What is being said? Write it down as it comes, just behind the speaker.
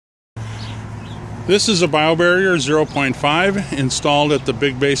This is a BioBarrier 0.5 installed at the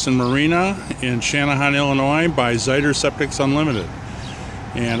Big Basin Marina in Channahon, Illinois by Zyder Septics Unlimited.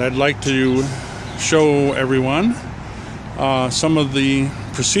 And I'd like to show everyone some of the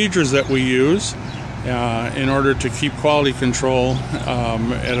procedures that we use in order to keep quality control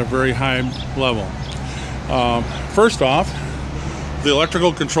at a very high level. First off, the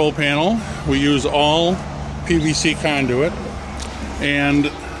electrical control panel, we use all PVC conduit,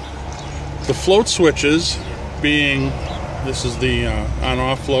 and the float switches, being this is the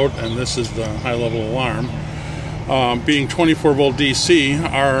on-off float and this is the high-level alarm, being 24 volt DC,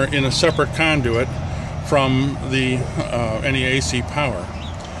 are in a separate conduit from the any AC power.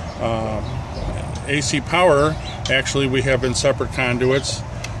 AC power, actually, we have in separate conduits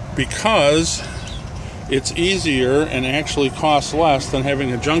because it's easier and actually costs less than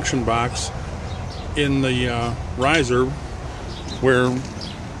having a junction box in the riser where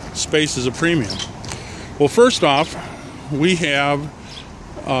space is a premium. Well, first off, we have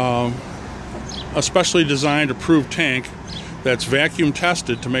a specially designed approved tank that's vacuum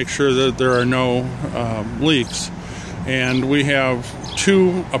tested to make sure that there are no leaks. And we have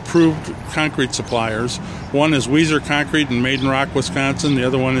two approved concrete suppliers. One is Weezer Concrete in Maiden Rock, Wisconsin. The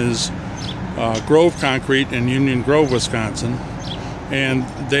other one is Grove Concrete in Union Grove, Wisconsin. And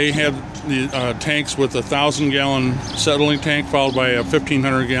they have the tanks with a 1,000-gallon settling tank followed by a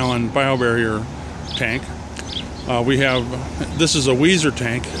 1,500-gallon BioBarrier tank. This is a Weezer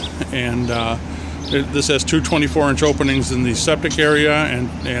tank, and this has two 24-inch openings in the septic area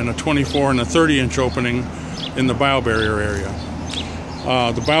and a 24 and a 30-inch opening in the BioBarrier area.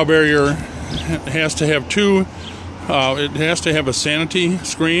 The BioBarrier has to have it has to have a sanity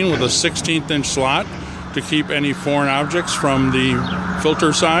screen with a 16th-inch slot to keep any foreign objects from the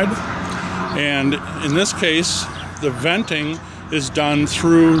filter side. And in this case, the venting is done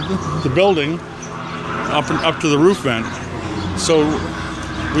through the building up to the roof vent. So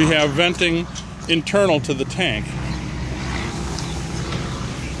we have venting internal to the tank.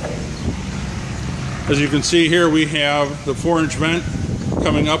 As you can see here, we have the 4-inch vent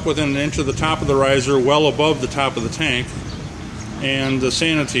coming up within an inch of the top of the riser, well above the top of the tank, and the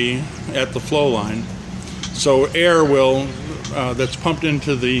sanity at the flow line. So air that's pumped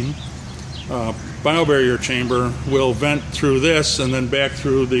into the BioBarrier chamber will vent through this and then back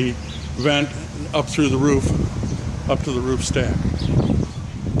through the vent up through the roof, up to the roof stack.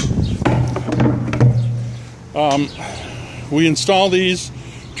 We install these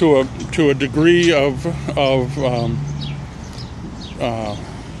to a degree of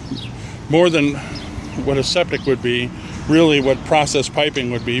more than what a septic would be, really what process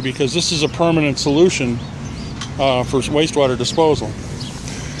piping would be, because this is a permanent solution for wastewater disposal.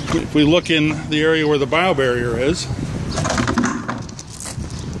 If we look in the area where the BioBarrier is,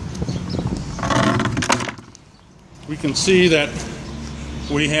 we can see that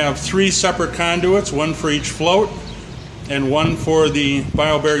we have 3 separate conduits, one for each float and one for the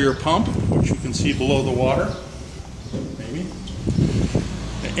BioBarrier pump, which you can see below the water, maybe,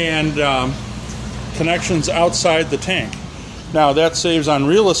 and connections outside the tank. Now that saves on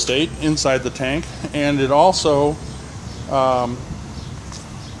real estate inside the tank, and it also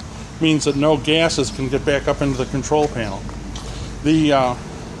means that no gases can get back up into the control panel. The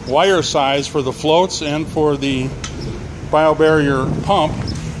wire size for the floats and for the BioBarrier pump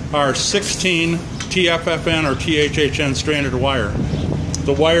are 16 TFFN or THHN stranded wire.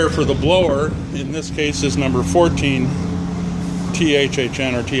 The wire for the blower, in this case, is number 14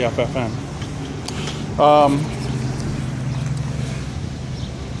 THHN or TFFN.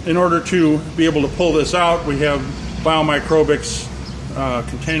 In order to be able to pull this out, we have Bio-Microbics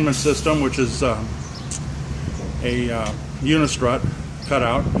containment system, which is a unistrut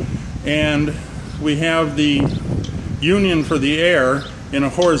cutout, and we have the union for the air in a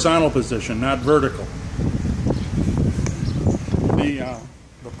horizontal position, not vertical.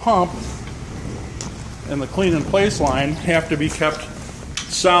 The pump and the clean in place line have to be kept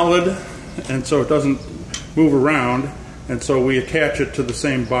solid, and so it doesn't move around, and so we attach it to the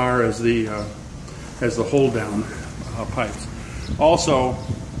same bar as the hold down pipes. Also,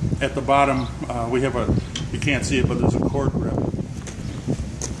 at the bottom, we have you can't see it, but there's a cord grip.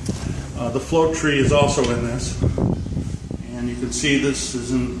 The float tree is also in this, and you can see this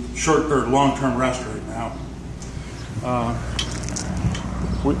is in short or long-term rest right now.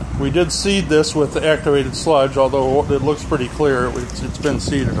 We did seed this with activated sludge, although it looks pretty clear. It's been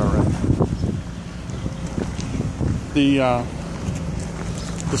seeded already. The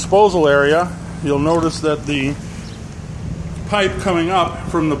disposal area, you'll notice that the pipe coming up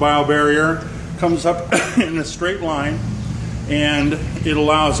from the BioBarrier comes up in a straight line and it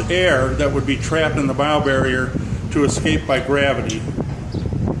allows air that would be trapped in the BioBarrier to escape by gravity.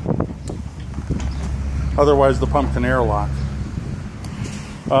 Otherwise, the pump can airlock.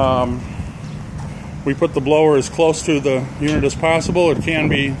 We put the blower as close to the unit as possible. It can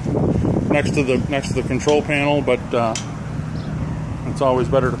be next to the control panel, but it's always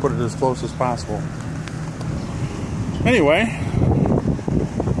better to put it as close as possible. Anyway,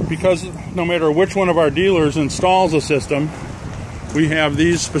 because no matter which one of our dealers installs a system, we have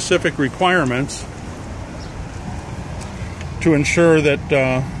these specific requirements to ensure that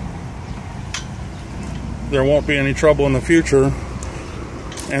there won't be any trouble in the future,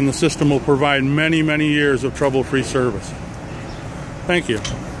 and the system will provide many, many years of trouble-free service. Thank you.